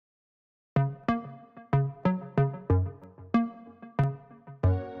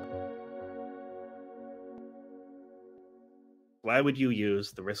Why would you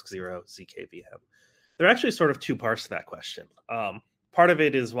use the RISC Zero zkVM? There are actually sort of two parts to that question. Part of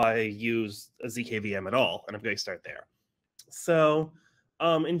it is why I use a zkVM at all, and I'm going to start there. So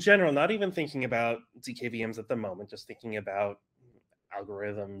in general, not even thinking about zkVMs at the moment, just thinking about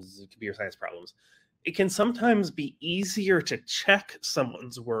algorithms, computer science problems, it can sometimes be easier to check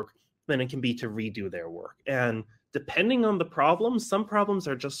someone's work than it can be to redo their work. And depending on the problem, some problems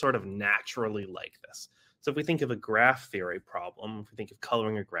are just sort of naturally like this. So if we think of a graph theory problem, if we think of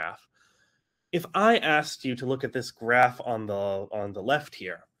coloring a graph, if I asked you to look at this graph on the left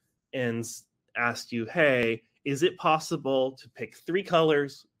here and asked you, hey, is it possible to pick 3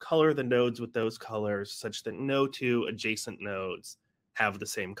 colors, color the nodes with those colors such that no 2 adjacent nodes have the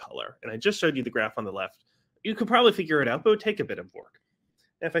same color? And I just showed you the graph on the left. You could probably figure it out, but it would take a bit of work.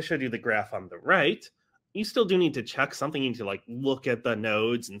 And if I showed you the graph on the right, you still do need to check something. You need to like look at the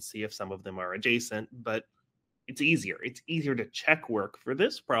nodes and see if some of them are adjacent, but it's easier. It's easier to check work for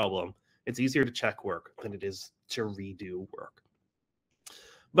this problem. It's easier to check work than it is to redo work.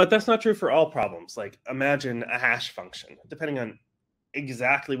 But that's not true for all problems. Like imagine a hash function. Depending on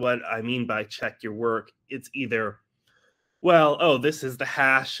exactly what I mean by check your work, it's either, well, oh, this is the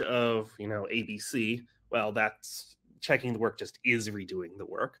hash of, ABC. Well, that's checking the work just is redoing the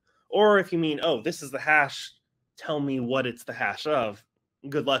work. Or if you mean, oh, this is the hash, tell me what it's the hash of.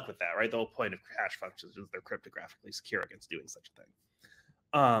 Good luck with that, right? The whole point of hash functions is they're cryptographically secure against doing such a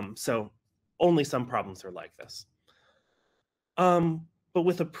thing. So only some problems are like this. But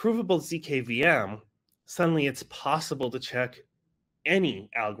with a provable zkVM, suddenly it's possible to check any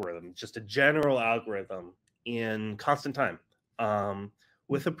algorithm, just a general algorithm in constant time.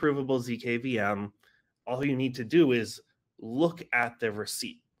 With a provable zkVM, all you need to do is look at the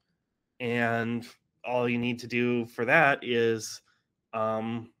receipt. And all you need to do for that is,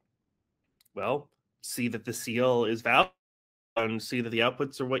 well, see that the seal is valid and see that the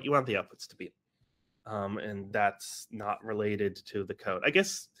outputs are what you want the outputs to be. And that's not related to the code. I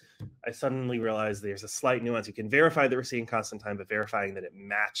guess I suddenly realized there's a slight nuance. You can verify the receipt in constant time, but verifying that it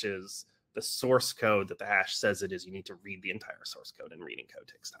matches the source code that the hash says it is, you need to read the entire source code, and reading code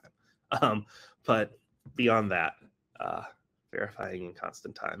takes time. But beyond that, verifying in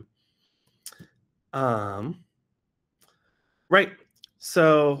constant time. Right.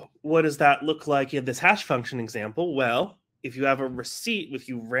 So what does that look like in this hash function example? Well, if you have a receipt, if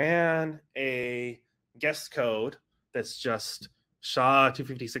you ran a guess code that's just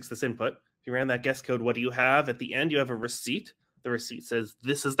SHA-256, this input, if you ran that guess code, what do you have? At the end, you have a receipt. The receipt says,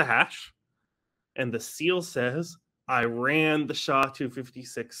 this is the hash. And the seal says, I ran the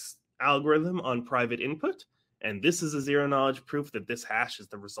SHA-256 algorithm on private input. And this is a zero-knowledge proof that this hash is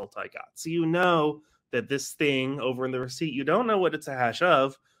the result I got. So you know that this thing over in the receipt, you don't know what it's a hash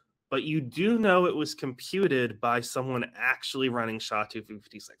of, but you do know it was computed by someone actually running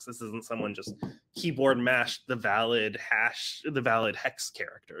SHA-256. This isn't someone just keyboard mashed the valid hash, the valid hex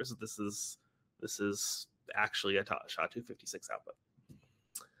characters. This is actually a SHA-256 output.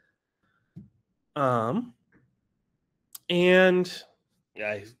 And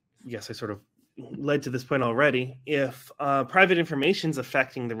I guess I sort of led to this point already. If private information is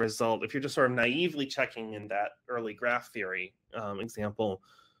affecting the result, if you're just sort of naively checking in that early graph theory example,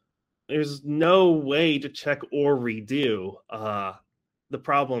 there's no way to check or redo the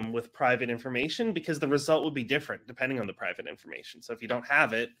problem with private information, because the result would be different depending on the private information. So if you don't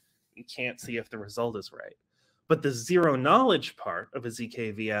have it, you can't see if the result is right. But the zero knowledge part of a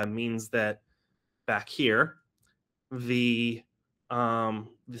zkVM means that back here, the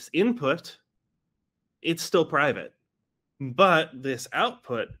this input, it's still private, but this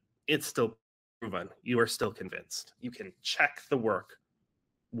output, it's still proven. You are still convinced. You can check the work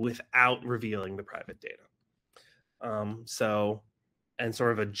without revealing the private data. And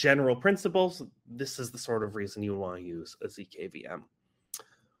sort of a general principle, so this is the sort of reason you want to use a zkVM.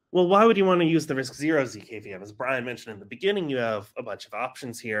 Well, why would you want to use the RISC Zero zkVM? As Brian mentioned in the beginning, you have a bunch of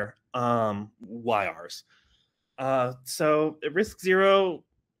options here. Why ours? So at RISC Zero,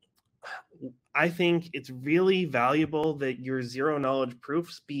 I think it's really valuable that your zero knowledge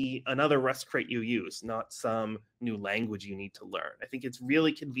proofs be another Rust crate you use, not some new language you need to learn. I think it's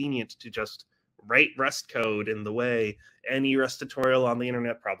really convenient to just write Rust code in the way any Rust tutorial on the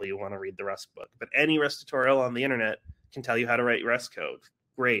internet, probably you want to read the Rust book, but any Rust tutorial on the internet can tell you how to write Rust code.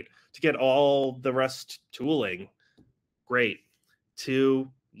 Great. To get all the Rust tooling, great.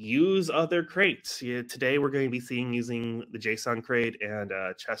 To use other crates. Today we're going to be using the JSON crate and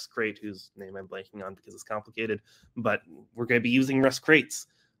chess crate, whose name I'm blanking on because it's complicated, but we're going to be using Rust crates.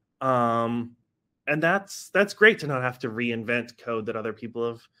 And that's great to not have to reinvent code that other people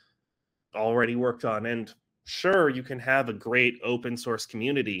have already worked on. And sure, you can have a great open source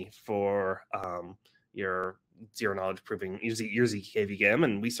community for your zero knowledge proving your zkVM,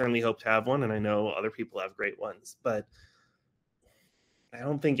 and we certainly hope to have one, and I know other people have great ones, but I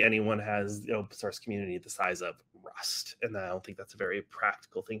don't think anyone has the open source community the size of Rust, and I don't think that's a very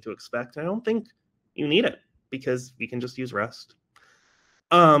practical thing to expect. I don't think you need it because we can just use Rust.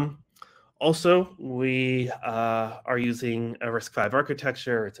 Also, we are using a RISC-V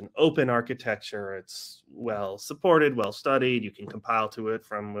architecture. It's an open architecture. It's well supported, well studied. You can compile to it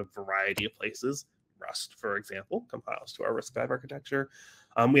from a variety of places. Rust, for example, compiles to our RISC-V architecture.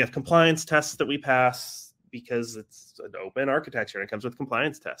 We have compliance tests that we pass because it's an open architecture and it comes with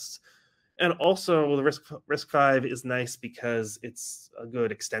compliance tests. And also, the RISC-V is nice because it's a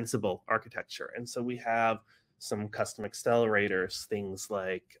good extensible architecture. And so we have some custom accelerators, things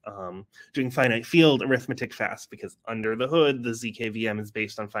like doing finite field arithmetic fast, because under the hood, the zkVM is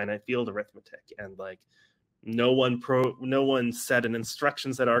based on finite field arithmetic. And like no one set an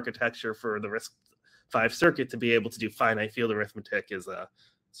instruction set architecture for the RISC-V circuit to be able to do finite field arithmetic is a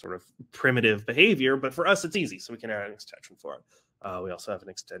sort of primitive behavior, but for us, it's easy. So we can add an extension for it. We also have an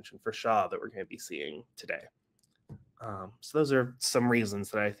extension for SHA that we're going to be seeing today. So those are some reasons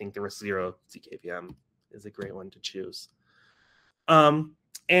that I think the RISC Zero zkVM is a great one to choose.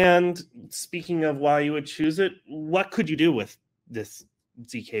 And speaking of why you would choose it, what could you do with this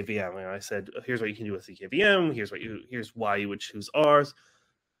zkVM? I said, here's what you can do with zkVM. Here's why you would choose ours.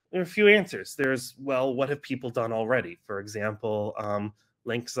 There are a few answers. There's, well, what have people done already? For example,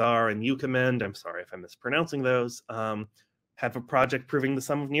 Linksar and Ucommend, I'm sorry if I'm mispronouncing those, have a project proving the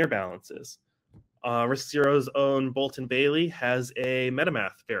sum of near balances. RISC Zero's own Bolton Bailey has a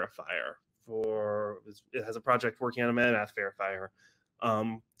MetaMath verifier. It has a project working on a MetaMath verifier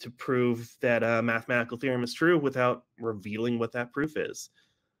to prove that a mathematical theorem is true without revealing what that proof is.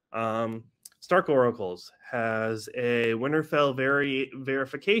 Stark Oracles has a Winterfell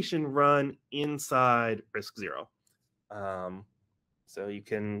verification run inside RISC Zero. So you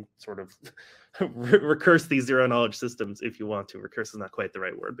can sort of recurse these zero knowledge systems if you want to. Recurse is not quite the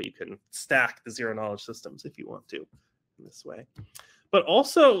right word, but you can stack the zero knowledge systems if you want to in this way. But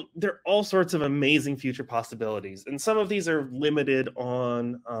also, there are all sorts of amazing future possibilities. And some of these are limited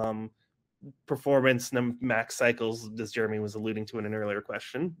on performance and max cycles, as Jeremy was alluding to in an earlier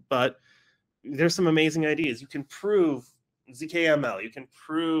question. But there's some amazing ideas. You can prove zkML. You can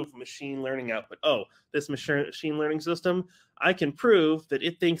prove machine learning output. Oh, this machine learning system, I can prove that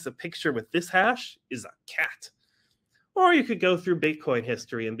it thinks a picture with this hash is a cat. Or you could go through Bitcoin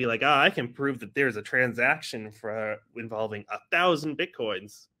history and be like, I can prove that there's a transaction involving 1,000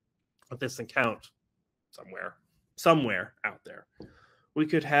 Bitcoins with this account somewhere out there. We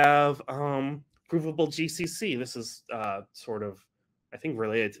could have provable GCC. This is sort of, I think,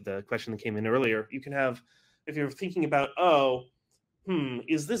 related to the question that came in earlier. You can have, if you're thinking about,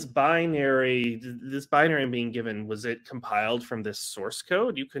 is this binary being given, was it compiled from this source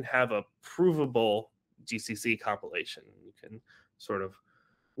code? You can have a provable GCC compilation. You can sort of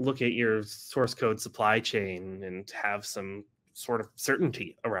look at your source code supply chain and have some sort of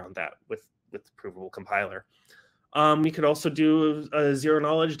certainty around that with the provable compiler. You could also do a zero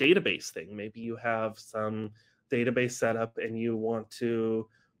knowledge database thing. Maybe you have some database setup and you want to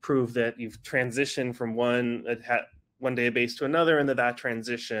prove that you've transitioned from one database to another, and that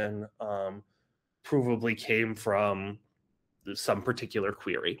transition provably came from some particular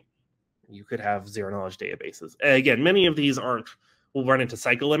query. You could have zero knowledge databases. Again, many of these will run into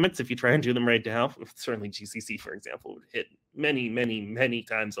cycle limits if you try and do them right now. Certainly GCC, for example, would hit many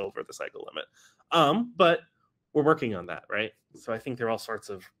times over the cycle limit. But we're working on that, right? So I think there are all sorts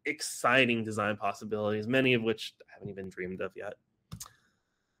of exciting design possibilities, many of which haven't even dreamed of yet.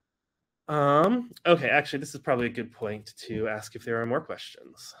 Okay, actually, this is probably a good point to ask if there are more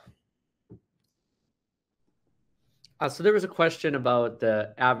questions. So there was a question about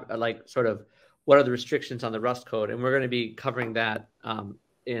the sort of what are the restrictions on the Rust code, and we're going to be covering that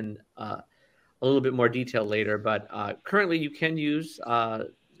in a little bit more detail later. But currently, you can use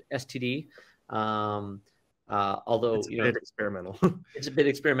STD, although it's a bit experimental. It's a bit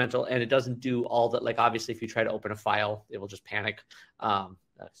experimental, and it doesn't do all that. Like obviously, if you try to open a file, it will just panic.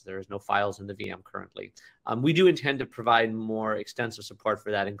 There is no files in the VM currently. We do intend to provide more extensive support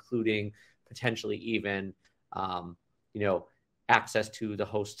for that, including potentially even access to the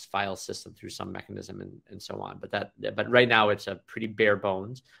host's file system through some mechanism and so on. But right now it's a pretty bare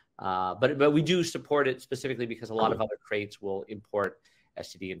bones. But we do support it specifically because a lot of other crates will import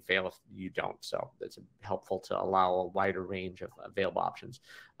STD and fail if you don't. So it's helpful to allow a wider range of available options.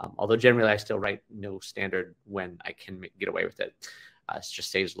 Although generally I still write no standard when I can get away with it. It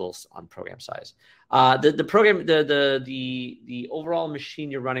just saves a little on program size. The overall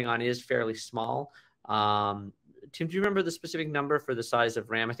machine you're running on is fairly small. Tim, do you remember the specific number for the size of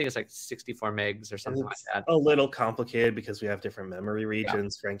RAM? I think it's like 64 megs or something like that. A little complicated because we have different memory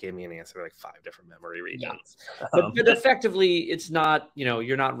regions. Yeah. Frank gave me an answer like 5 different memory regions. Yeah. But effectively, it's not,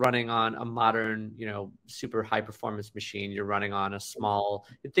 you're not running on a modern, super high performance machine. You're running on a small,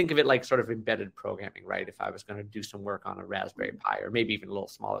 think of it like sort of embedded programming, right? If I was going to do some work on a Raspberry Pi, or maybe even a little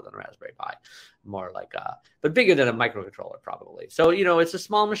smaller than a Raspberry Pi, more like but bigger than a microcontroller probably. So, it's a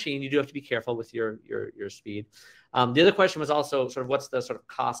small machine. You do have to be careful with your speed. The other question was also sort of what's the sort of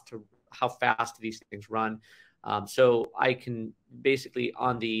cost to how fast do these things run? So I can basically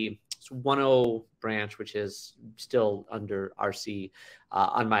on the 1.0 branch, which is still under RC,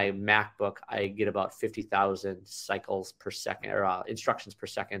 on my MacBook, I get about 50,000 cycles per second or instructions per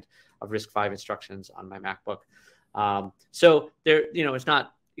second of RISC-V instructions on my MacBook. So there, it's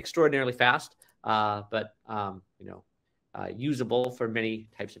not extraordinarily fast, but usable for many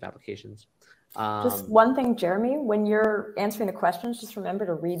types of applications. Just one thing, Jeremy, when you're answering the questions, just remember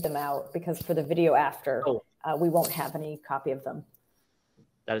to read them out, because for the video after, we won't have any copy of them.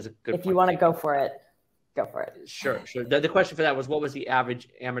 That is a good point. If you want to go for it, go for it. Sure. The question for that was, what was the average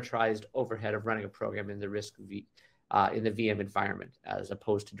amortized overhead of running a program in the RISC-V in the VM environment as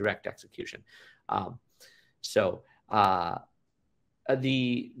opposed to direct execution? The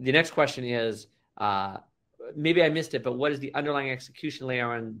next question is, maybe I missed it, but what is the underlying execution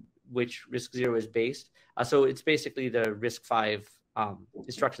layer on which RISC Zero is based? So it's basically the RISC-V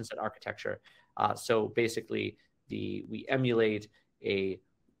instruction set architecture. So basically, we emulate a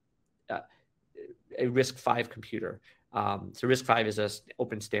RISC-V computer. So RISC-V is an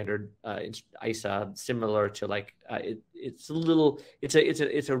open standard ISA, similar to like it's a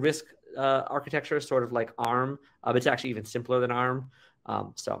RISC architecture, sort of like ARM, but it's actually even simpler than ARM.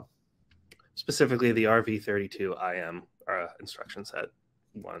 So specifically, the RV32 IM instruction set.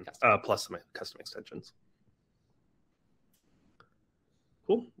 Plus some custom extensions.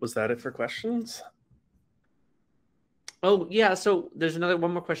 Cool. Was that it for questions? Oh, yeah. So there's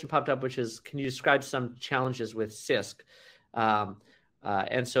one more question popped up, which is, can you describe some challenges with CISC?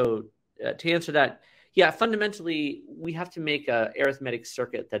 And so to answer that, yeah, fundamentally, we have to make an arithmetic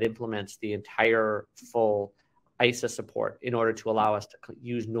circuit that implements the entire full ISA support in order to allow us to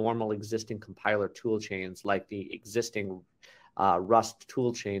use normal existing compiler tool chains like the existing Rust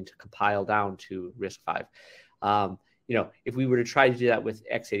toolchain to compile down to RISC-V. If we were to try to do that with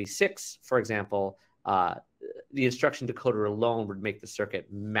x86, for example, the instruction decoder alone would make the circuit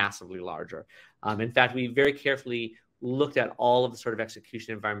massively larger. In fact, we very carefully looked at all of the sort of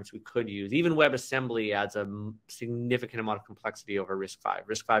execution environments we could use. Even WebAssembly adds a significant amount of complexity over RISC-V.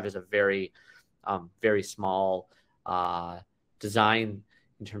 RISC-V is a very, very small design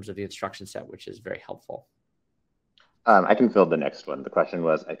in terms of the instruction set, which is very helpful. I can fill the next one. The question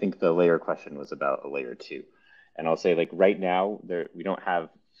was, I think the layer question was about a layer 2. And I'll say, like, right now, we don't have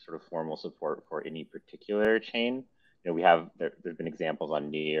sort of formal support for any particular chain. There's been examples on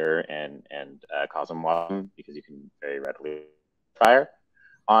Near and Cosmwasm, because you can very readily fire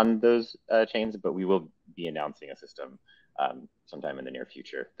on those chains, but we will be announcing a system sometime in the near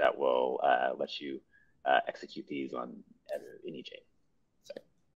future that will let you execute these on any chain.